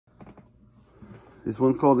This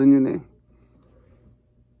one's called In Your Name.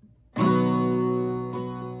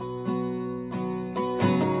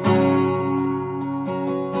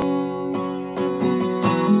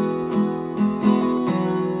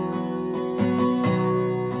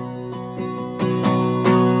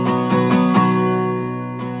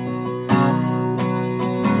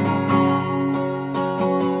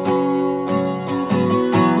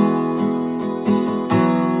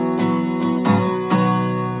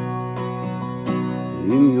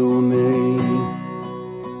 In your name.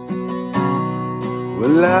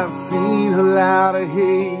 Well, I've seen a lot of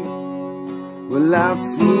hate. Well, I've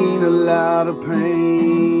seen a lot of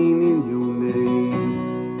pain in your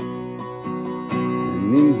name.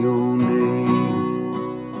 And in your name.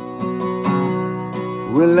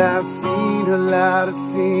 Well, I've seen a lot of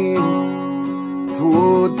sin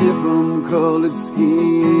toward different colored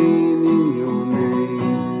skin in your name.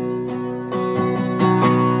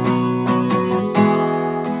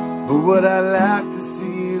 But what I like to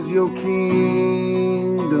see is your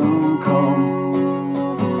kingdom come.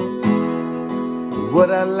 But what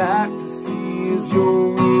I like to see is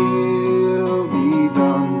your will be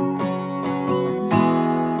done.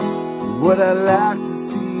 But what I like to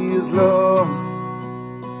see is love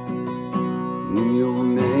in your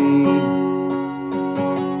name.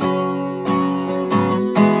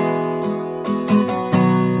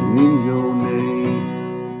 And in your name.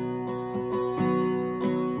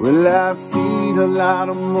 Well, I've seen a lot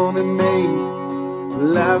of money made.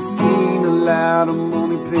 Well, I've seen a lot of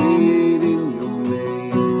money paid in your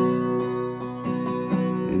name.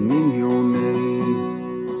 And in your name.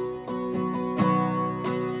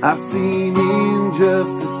 I've seen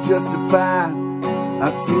injustice justified.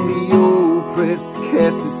 I've seen the oppressed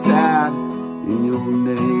cast aside in your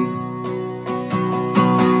name.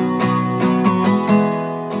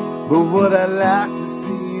 But what I like to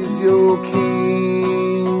see is your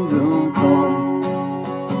kingdom come.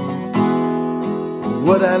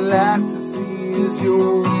 What I like to see is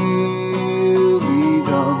your will be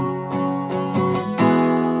done.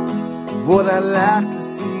 What I like to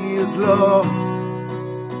see is love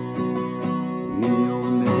in your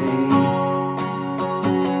name.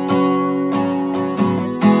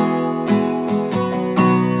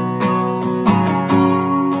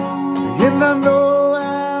 And I know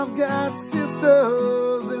I've got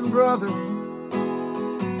sisters and brothers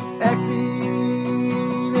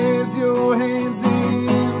acting as your hands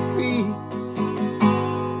and feet.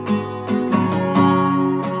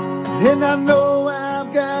 And I know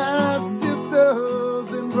I've got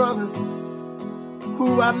sisters and brothers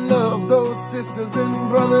who I'd love those sisters and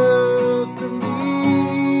brothers to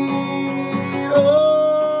meet.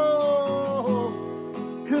 Oh,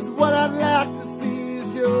 'cause what I'd like to see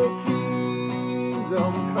is your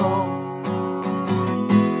kingdom come.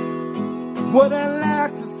 What I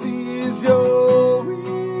like to see is your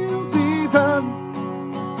will be done.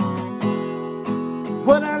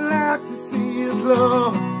 What I like to see is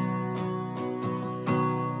love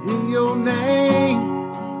in your name.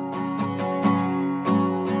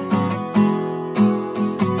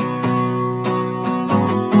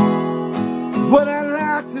 What I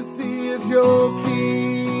like to see is your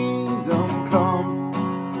kingdom come.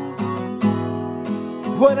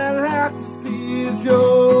 What I like to see is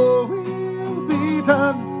your will be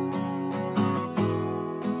done.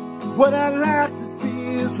 What I like to see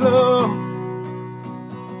is love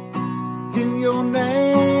in your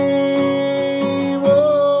name.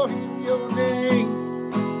 Oh, in your name.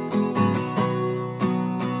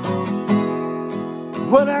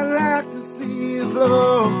 What I like to see is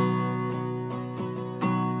love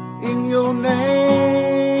in your name.